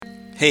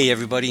Hey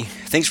everybody,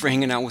 thanks for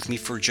hanging out with me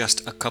for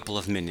just a couple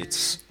of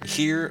minutes.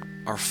 Here,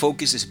 our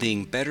focus is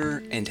being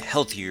better and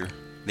healthier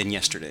than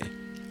yesterday.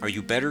 Are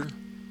you better?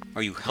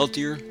 Are you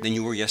healthier than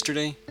you were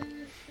yesterday?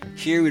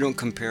 Here, we don't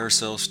compare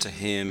ourselves to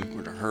him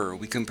or to her,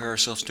 we compare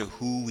ourselves to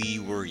who we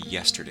were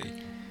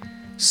yesterday.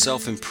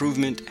 Self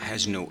improvement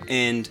has no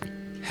end,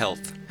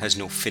 health has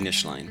no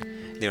finish line.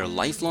 They are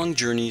lifelong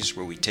journeys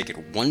where we take it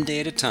one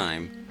day at a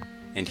time,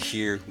 and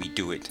here we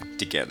do it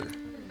together.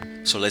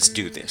 So let's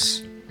do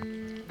this.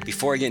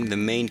 Before I get into the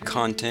main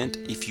content,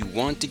 if you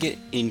want to get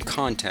in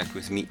contact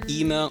with me,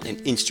 email and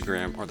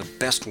Instagram are the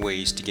best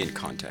ways to get in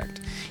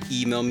contact.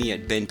 Email me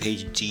at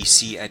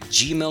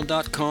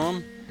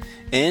benpagedc@gmail.com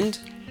and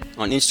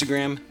on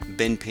Instagram,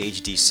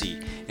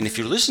 benpagedc. And if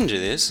you're listening to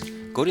this,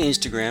 go to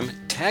Instagram,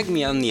 tag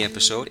me on the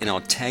episode, and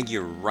I'll tag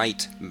you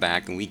right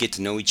back, and we get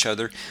to know each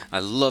other. I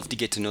love to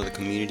get to know the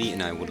community,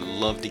 and I would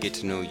love to get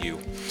to know you.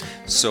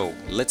 So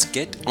let's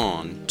get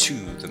on to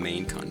the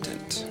main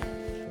content.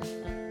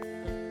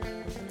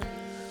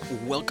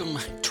 Welcome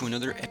to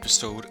another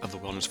episode of the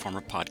Wellness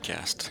Farmer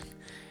Podcast.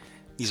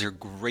 These are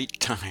great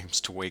times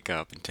to wake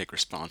up and take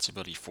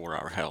responsibility for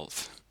our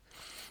health.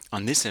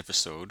 On this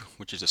episode,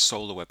 which is a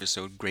solo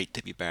episode, great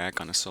to be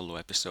back on a solo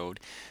episode.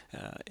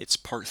 It's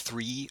part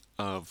 3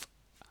 of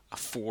a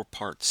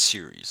 4-part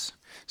series.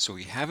 So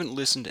if you haven't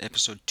listened to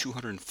episode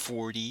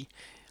 240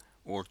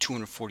 or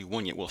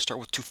 241 yet, we'll start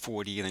with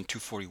 240 and then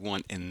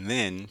 241 and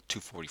then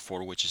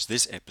 244, which is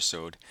this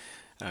episode.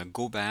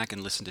 Go back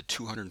and listen to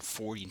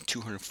 240 and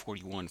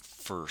 241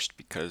 first,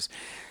 because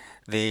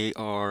they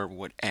are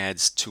what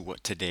adds to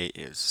what today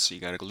is. So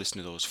you got to go listen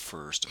to those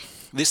first.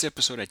 This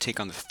episode, I take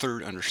on the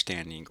third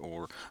understanding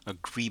or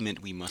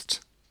agreement we must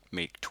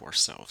make to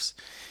ourselves.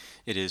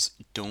 It is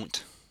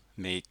don't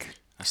make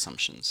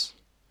assumptions.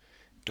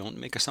 Don't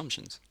make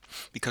assumptions.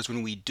 Because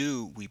when we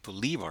do, we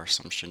believe our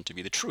assumption to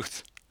be the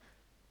truth.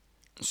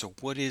 So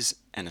what is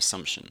an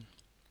assumption?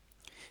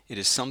 It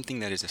is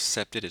something that is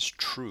accepted as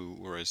true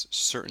or as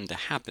certain to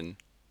happen,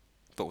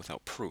 but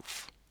without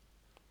proof.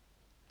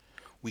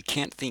 We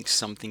can't think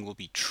something will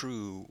be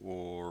true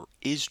or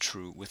is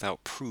true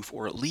without proof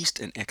or at least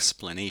an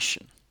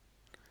explanation.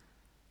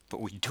 But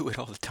we do it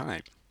all the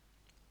time.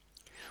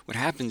 What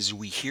happens is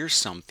we hear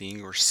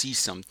something or see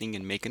something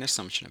and make an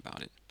assumption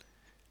about it.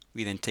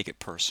 We then take it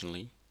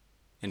personally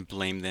and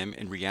blame them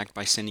and react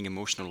by sending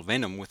emotional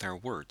venom with our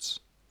words.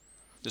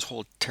 This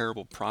whole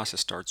terrible process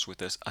starts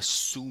with us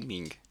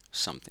assuming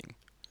something,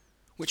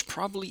 which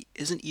probably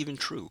isn't even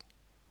true,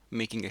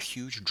 making a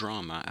huge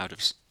drama out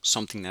of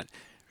something that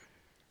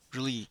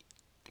really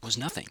was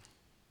nothing.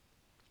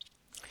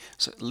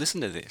 So listen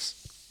to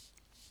this.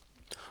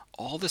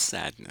 All the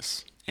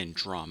sadness and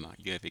drama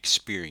you have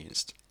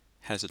experienced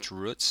has its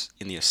roots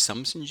in the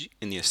assumptions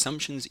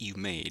you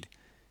made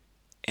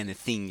and the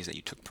things that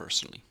you took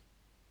personally.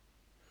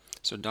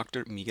 So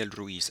Dr. Miguel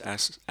Ruiz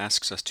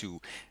asks us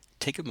to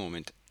take a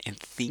moment and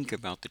think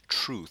about the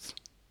truth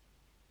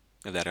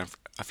of that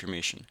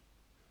affirmation.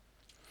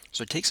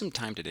 So take some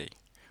time today,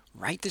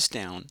 write this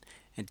down,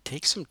 and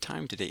take some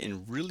time today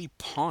and really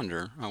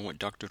ponder on what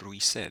Dr.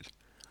 Ruiz said.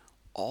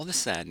 All the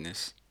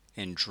sadness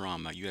and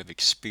drama you have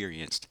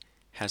experienced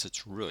has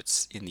its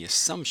roots in the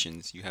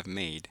assumptions you have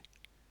made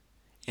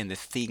and the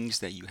things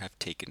that you have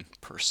taken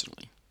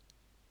personally.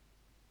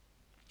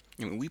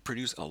 We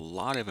produce a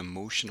lot of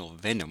emotional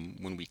venom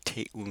when we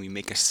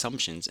make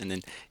assumptions and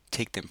then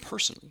take them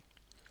personally.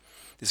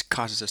 This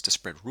causes us to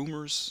spread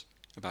rumors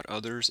about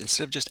others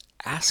instead of just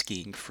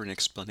asking for an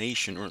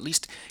explanation or at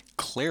least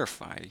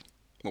clarify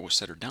what was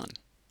said or done.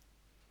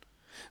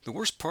 The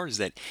worst part is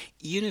that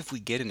even if we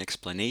get an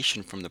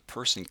explanation from the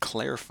person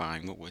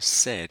clarifying what was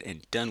said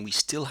and done, we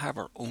still have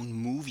our own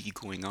movie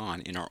going on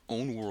in our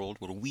own world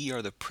where we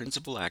are the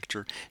principal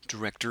actor,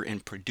 director,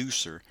 and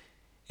producer,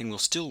 and we'll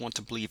still want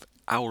to believe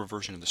our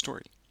version of the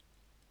story.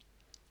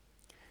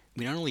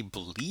 We not only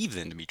believe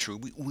them to be true,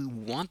 we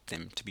want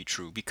them to be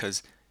true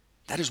because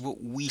that is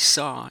what we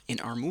saw in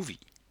our movie.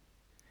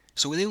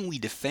 So then we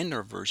defend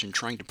our version,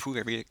 trying to prove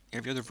every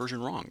other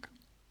version wrong.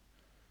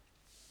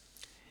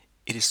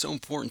 It is so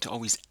important to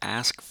always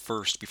ask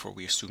first before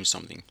we assume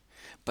something.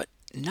 But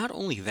not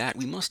only that,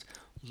 we must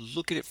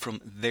look at it from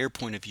their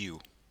point of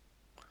view.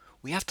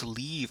 We have to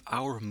leave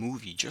our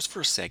movie just for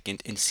a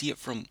second and see it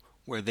from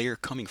where they are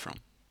coming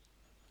from.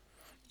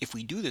 If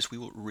we do this, we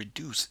will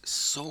reduce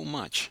so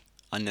much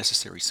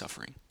unnecessary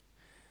suffering.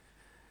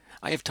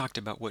 I have talked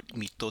about what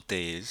mitote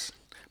is,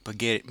 but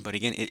again,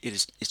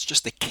 it's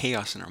just the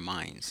chaos in our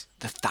minds,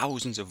 the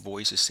thousands of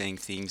voices saying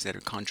things that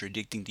are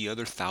contradicting the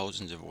other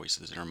thousands of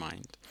voices in our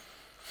mind.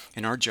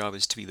 And our job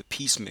is to be the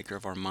peacemaker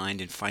of our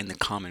mind and find the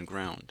common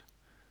ground.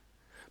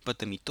 But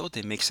the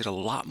mitote makes it a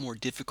lot more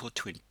difficult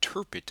to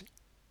interpret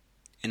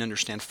and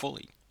understand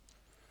fully.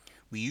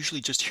 We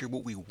usually just hear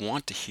what we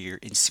want to hear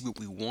and see what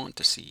we want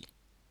to see.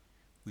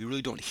 We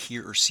really don't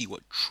hear or see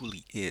what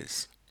truly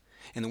is.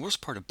 And the worst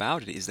part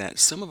about it is that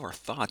some of our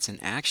thoughts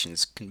and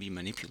actions can be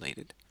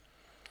manipulated,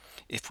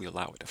 if we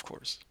allow it, of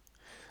course.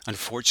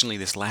 Unfortunately,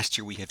 this last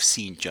year we have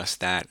seen just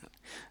that.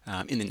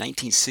 In the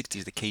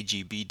 1960s, the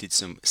KGB did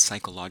some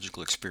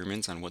psychological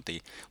experiments on what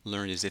they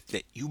learned is if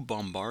that you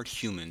bombard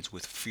humans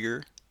with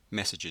fear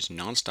messages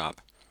nonstop,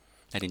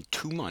 that in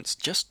 2 months,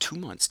 just 2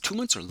 months, 2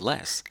 months or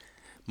less,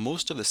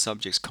 most of the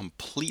subjects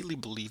completely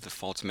believe the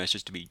false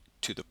message to be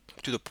to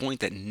the point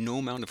that no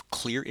amount of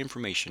clear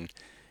information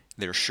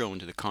they're shown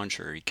to the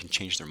contrary can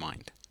change their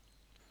mind.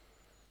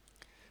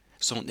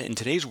 So in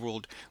today's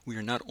world, we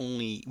not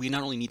only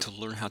need to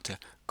learn how to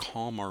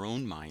calm our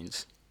own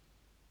minds,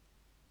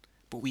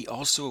 but we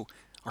also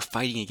are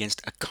fighting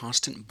against a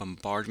constant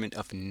bombardment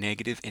of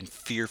negative and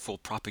fearful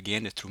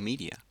propaganda through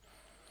media.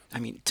 I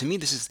mean, to me,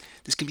 this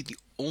can be the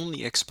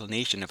only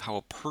explanation of how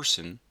a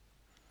person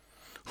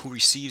who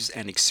receives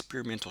an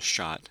experimental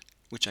shot,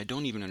 which I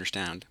don't even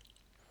understand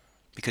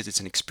because it's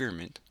an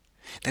experiment,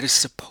 that is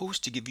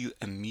supposed to give you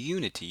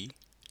immunity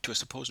to a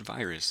supposed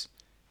virus,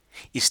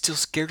 is still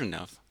scared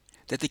enough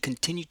that they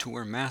continue to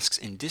wear masks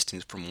and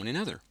distance from one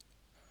another.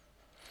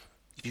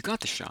 If you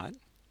got the shot,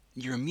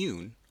 you're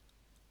immune.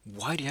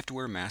 Why do you have to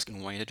wear a mask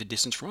and why do you have to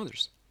distance from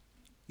others?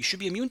 You should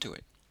be immune to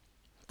it.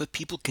 But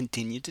people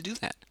continue to do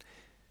that.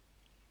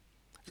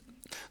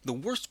 The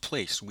worst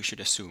place we should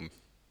assume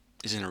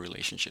is in our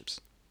relationships.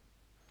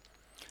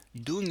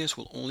 Doing this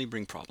will only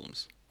bring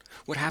problems.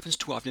 What happens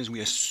too often is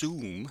we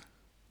assume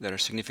that our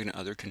significant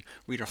other can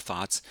read our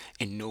thoughts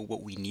and know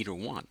what we need or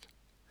want.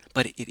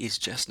 But it is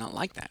just not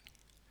like that.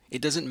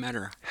 It doesn't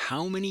matter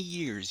how many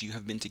years you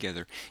have been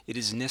together, it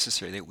is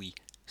necessary that we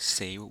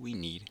say what we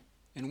need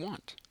and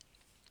want.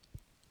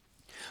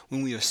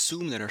 When we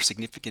assume that our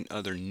significant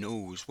other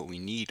knows what we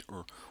need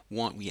or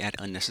want, we add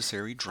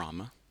unnecessary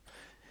drama,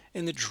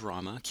 and the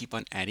drama keep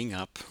on adding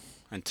up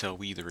until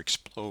we either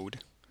explode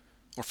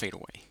or fade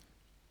away.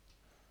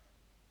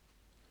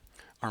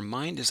 Our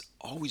mind is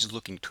always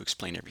looking to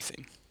explain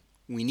everything.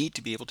 We need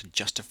to be able to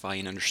justify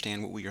and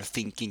understand what we are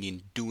thinking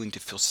and doing to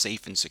feel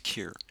safe and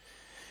secure.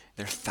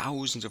 There are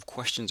thousands of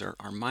questions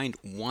our mind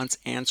wants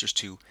answers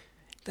to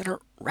that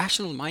our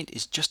rational mind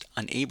is just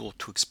unable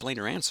to explain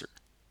or answer.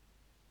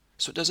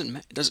 So it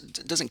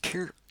doesn't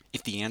care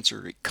if the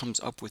answer it comes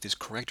up with is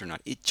correct or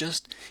not. It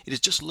is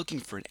just looking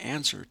for an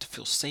answer to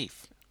feel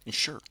safe and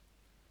sure.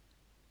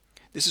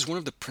 This is one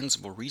of the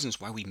principal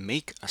reasons why we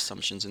make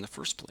assumptions in the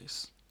first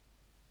place.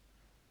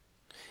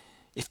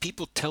 If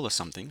people tell us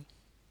something,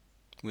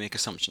 we make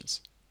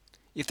assumptions.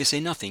 If they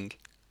say nothing,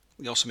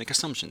 we also make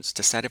assumptions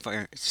to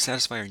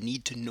satisfy our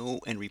need to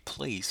know and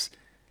replace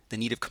the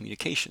need of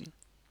communication.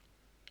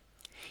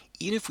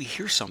 Even if we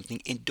hear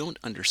something and don't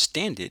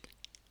understand it,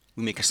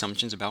 we make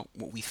assumptions about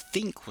what we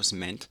think was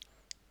meant,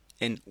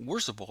 and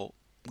worst of all,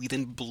 we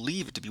then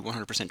believe it to be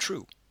 100%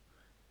 true.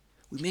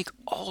 We make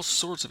all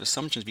sorts of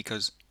assumptions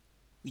because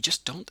we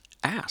just don't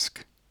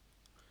ask.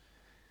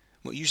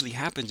 What usually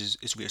happens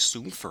is we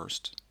assume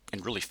first,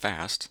 and really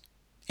fast,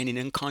 and in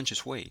an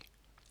unconscious way.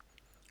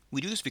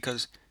 We do this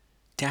because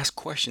to ask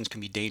questions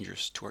can be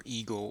dangerous to our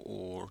ego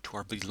or to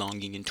our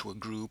belonging into a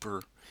group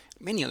or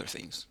many other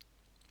things.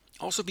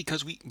 Also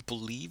because we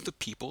believe the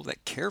people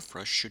that care for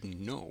us should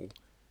know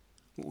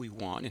what we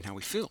want and how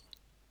we feel.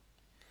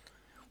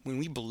 When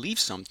we believe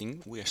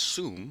something, we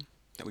assume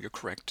that we are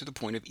correct to the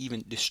point of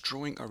even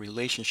destroying our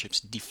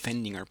relationships,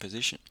 defending our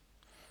position.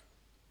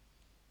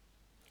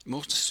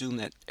 Most assume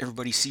that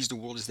everybody sees the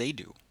world as they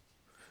do.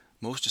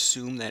 Most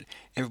assume that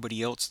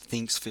everybody else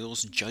thinks,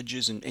 feels,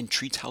 judges, and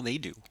treats how they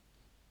do.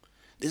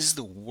 This is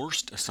the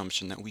worst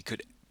assumption that we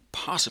could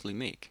possibly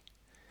make.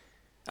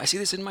 I see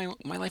this in my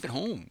life at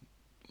home.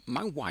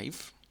 My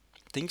wife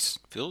thinks,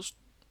 feels,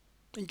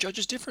 and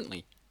judges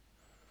differently.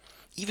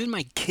 Even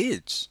my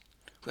kids,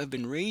 who have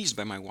been raised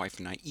by my wife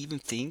and I, even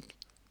think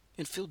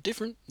and feel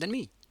different than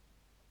me.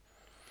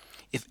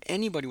 If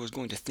anybody was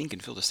going to think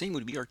and feel the same, it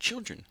would be our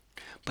children.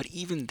 But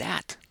even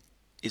that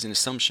is an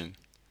assumption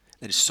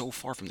that is so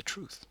far from the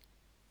truth.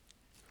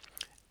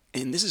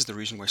 And this is the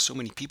reason why so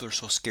many people are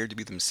so scared to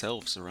be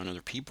themselves around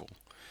other people.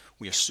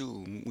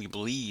 We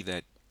believe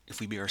that if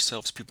we be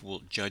ourselves, people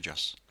will judge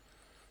us,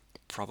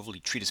 probably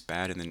treat us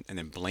bad, and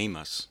then blame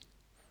us.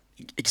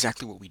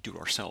 Exactly what we do to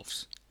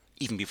ourselves.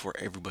 Even before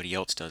everybody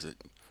else does it,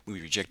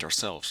 we reject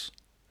ourselves.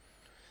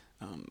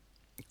 Um,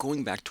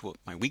 Going back to what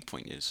my weak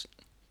point is,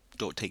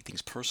 don't take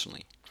things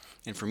personally.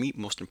 And for me,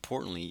 most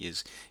importantly,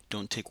 is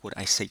don't take what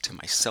I say to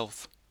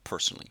myself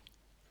personally.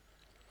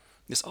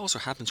 This also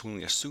happens when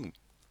we assume.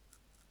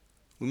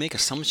 We make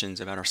assumptions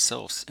about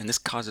ourselves, and this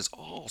causes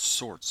all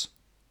sorts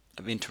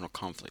of internal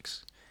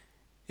conflicts.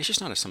 It's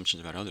just not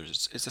assumptions about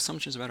others, it's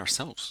assumptions about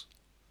ourselves.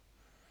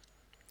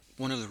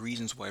 One of the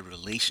reasons why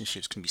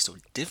relationships can be so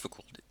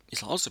difficult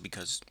is also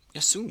because we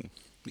assume.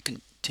 We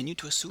continue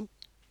to assume.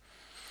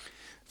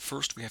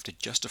 First, we have to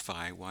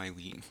justify why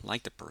we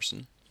like the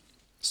person,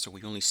 so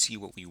we only see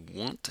what we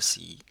want to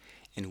see,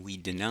 and we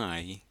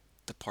deny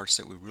the parts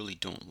that we really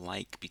don't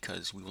like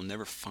because we will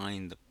never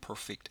find the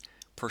perfect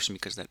person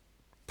because that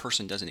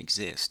person doesn't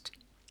exist.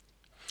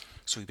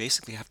 So we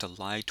basically have to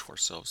lie to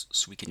ourselves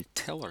so we can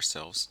tell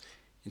ourselves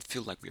and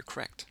feel like we are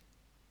correct.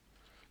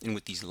 And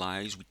with these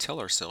lies we tell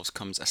ourselves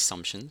comes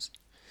assumptions,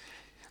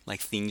 like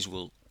things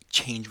will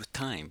change with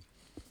time.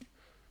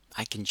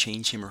 I can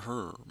change him or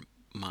her.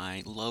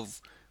 My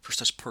love for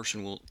such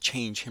person will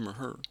change him or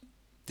her.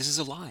 This is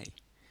a lie.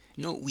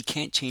 No, we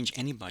can't change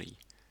anybody.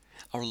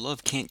 Our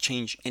love can't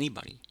change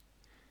anybody.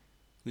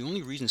 The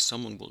only reason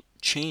someone will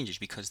change is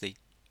because they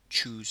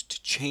choose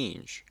to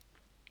change,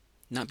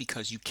 not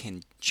because you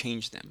can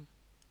change them.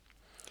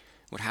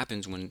 What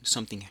happens when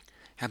something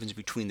happens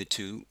between the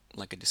two,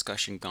 like a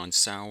discussion gone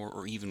sour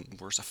or even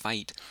worse, a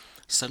fight,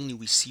 suddenly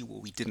we see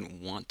what we didn't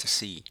want to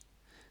see.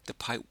 The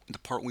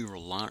part we were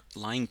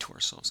lying to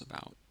ourselves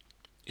about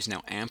is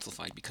now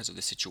amplified because of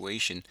the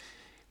situation.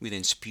 We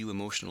then spew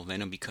emotional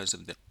venom because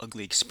of the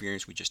ugly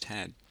experience we just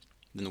had.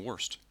 Then the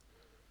worst.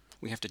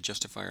 We have to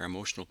justify our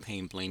emotional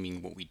pain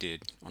blaming what we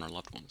did on our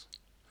loved ones.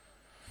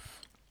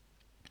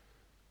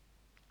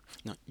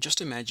 Now, just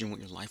imagine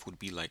what your life would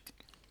be like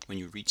when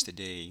you reach the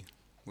day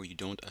where you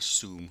don't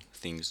assume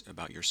things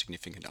about your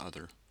significant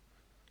other.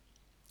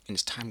 And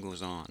as time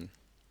goes on,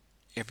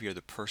 every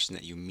other person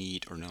that you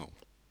meet or know,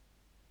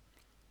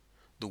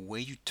 the way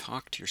you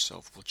talk to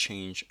yourself will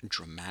change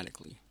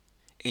dramatically,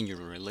 and your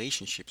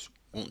relationships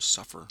won't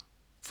suffer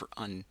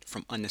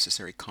from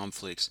unnecessary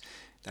conflicts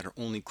that are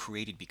only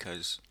created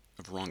because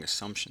of wrong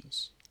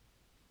assumptions.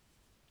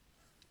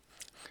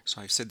 So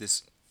I've said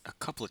this a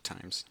couple of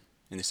times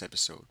in this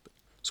episode.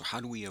 So how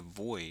do we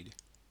avoid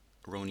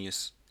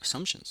erroneous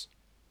assumptions?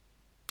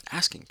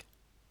 Asking.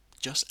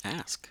 Just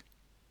ask.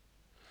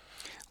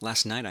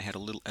 Last night I had a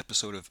little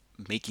episode of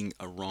making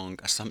a wrong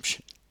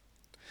assumption.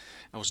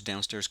 I was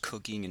downstairs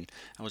cooking and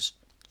I was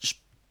just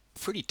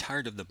pretty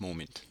tired of the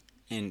moment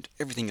and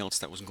everything else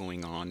that was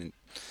going on.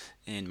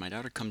 And my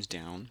daughter comes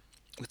down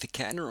with the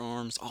cat in her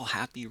arms, all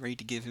happy, ready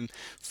to give him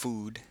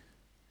food.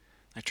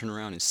 I turn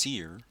around and see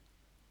her.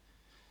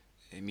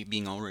 And me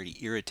being already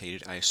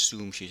irritated, I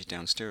assume she's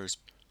downstairs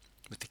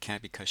with the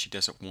cat because she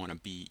doesn't want to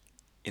be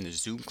in the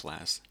Zoom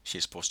class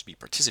she's supposed to be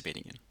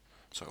participating in.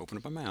 So I open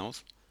up my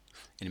mouth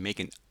and make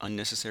an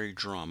unnecessary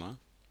drama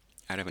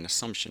out of an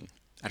assumption,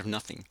 out of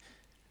nothing,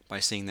 by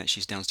saying that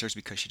she's downstairs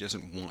because she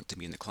doesn't want to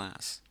be in the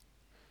class.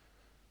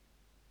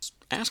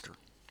 Ask her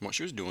what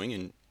she was doing,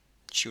 and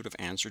she would have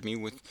answered me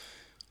with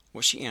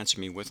what she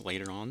answered me with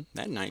later on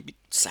that night,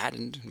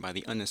 saddened by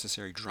the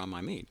unnecessary drama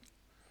I made.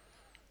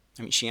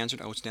 I mean, she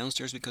answered, I was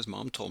downstairs because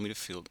mom told me to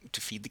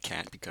feed the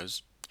cat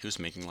because he was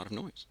making a lot of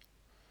noise.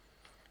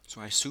 So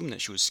I assumed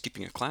that she was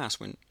skipping a class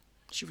when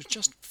she was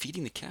just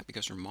feeding the cat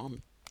because her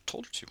mom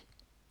told her to.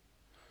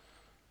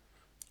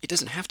 It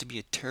doesn't have to be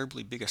a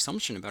terribly big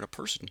assumption about a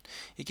person.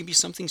 It can be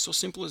something so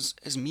simple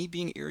as me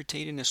being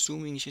irritated and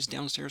assuming she's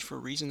downstairs for a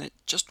reason that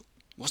just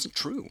wasn't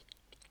true.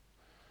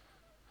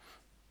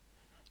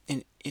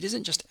 And it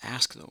isn't just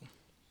ask, though.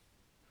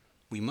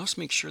 We must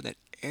make sure that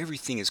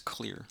everything is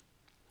clear,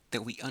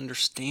 that we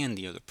understand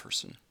the other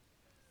person.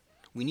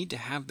 We need to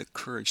have the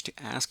courage to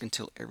ask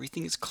until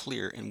everything is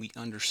clear and we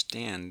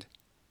understand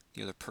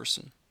the other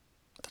person.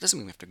 That doesn't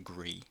mean we have to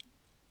agree.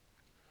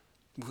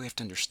 We have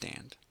to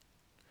understand.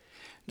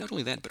 Not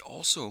only that, but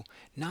also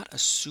not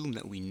assume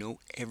that we know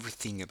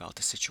everything about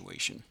the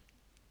situation.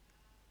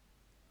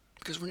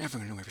 Because we're never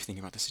going to know everything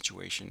about the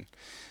situation.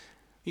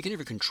 We can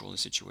never control the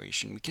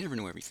situation. We can never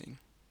know everything.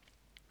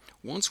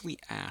 Once we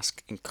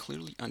ask and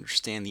clearly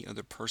understand the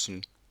other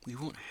person, we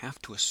won't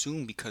have to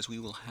assume because we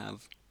will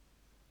have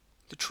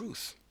the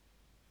truth.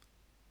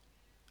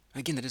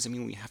 Again, that doesn't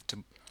mean we have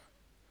to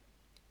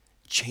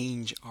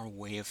change our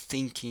way of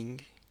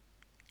thinking.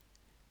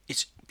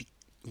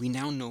 We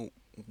now know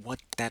what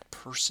that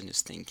person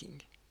is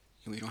thinking,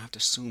 and we don't have to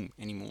assume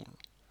anymore.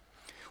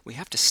 We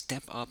have to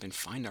step up and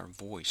find our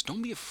voice.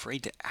 Don't be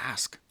afraid to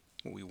ask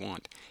what we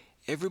want.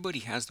 Everybody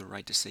has the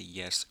right to say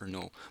yes or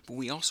no, but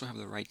we also have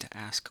the right to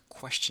ask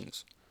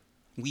questions.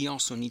 We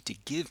also need to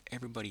give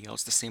everybody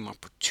else the same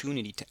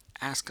opportunity to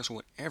ask us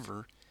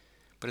whatever,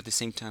 but at the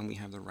same time, we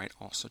have the right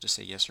also to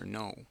say yes or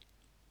no.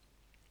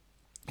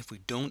 If we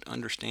don't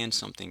understand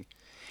something,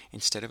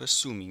 instead of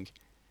assuming,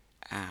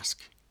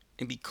 ask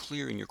and be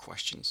clear in your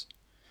questions.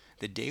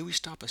 The day we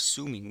stop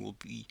assuming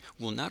we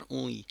will not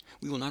only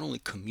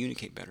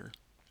communicate better,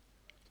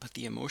 but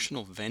the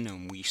emotional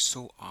venom we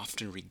so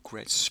often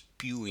regret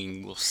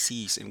spewing will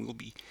cease, and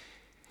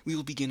we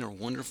will begin our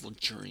wonderful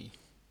journey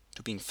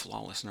to being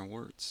flawless in our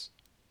words.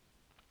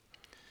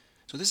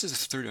 So this is a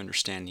third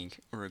understanding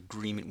or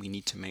agreement we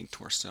need to make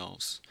to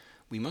ourselves.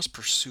 We must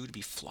pursue to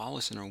be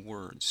flawless in our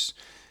words,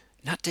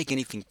 not take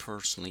anything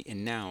personally,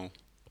 and now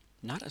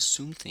not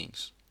assume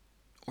things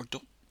or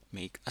don't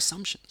make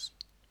assumptions.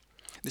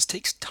 This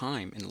takes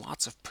time and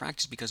lots of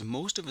practice because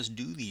most of us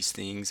do these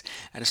things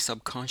at a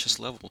subconscious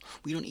level.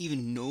 We don't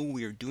even know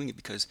we are doing it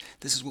because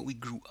this is what we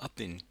grew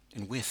up in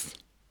and with.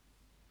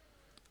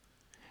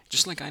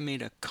 Just like I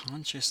made a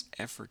conscious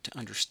effort to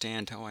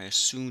understand how I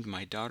assumed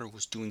my daughter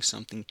was doing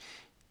something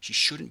she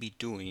shouldn't be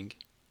doing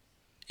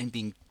and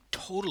being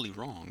totally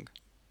wrong,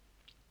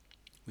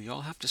 we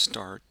all have to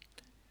start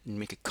and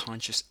make a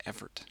conscious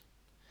effort.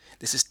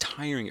 This is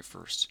tiring at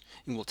first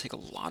and will take a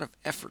lot of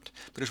effort,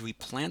 but as we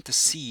plant the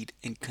seed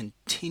and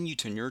continue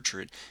to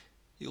nurture it,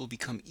 it will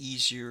become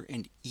easier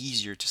and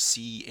easier to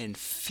see and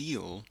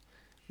feel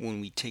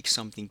when we take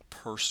something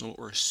personal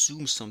or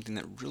assume something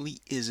that really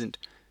isn't,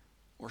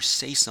 or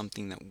say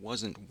something that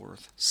wasn't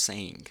worth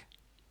saying.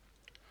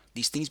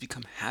 These things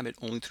become habit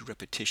only through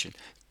repetition,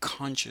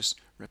 conscious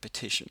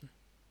repetition.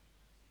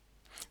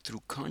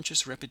 Through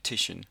conscious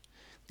repetition,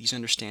 these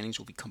understandings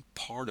will become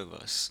part of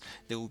us.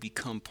 They will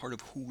become part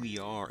of who we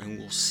are, and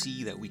we'll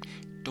see that we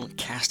don't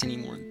cast any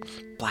more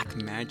black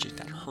magic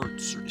that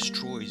hurts or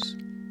destroys.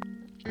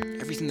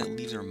 Everything that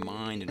leaves our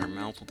mind and our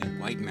mouth will be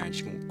white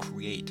magic and will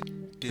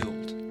create,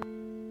 build,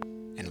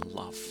 and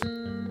love.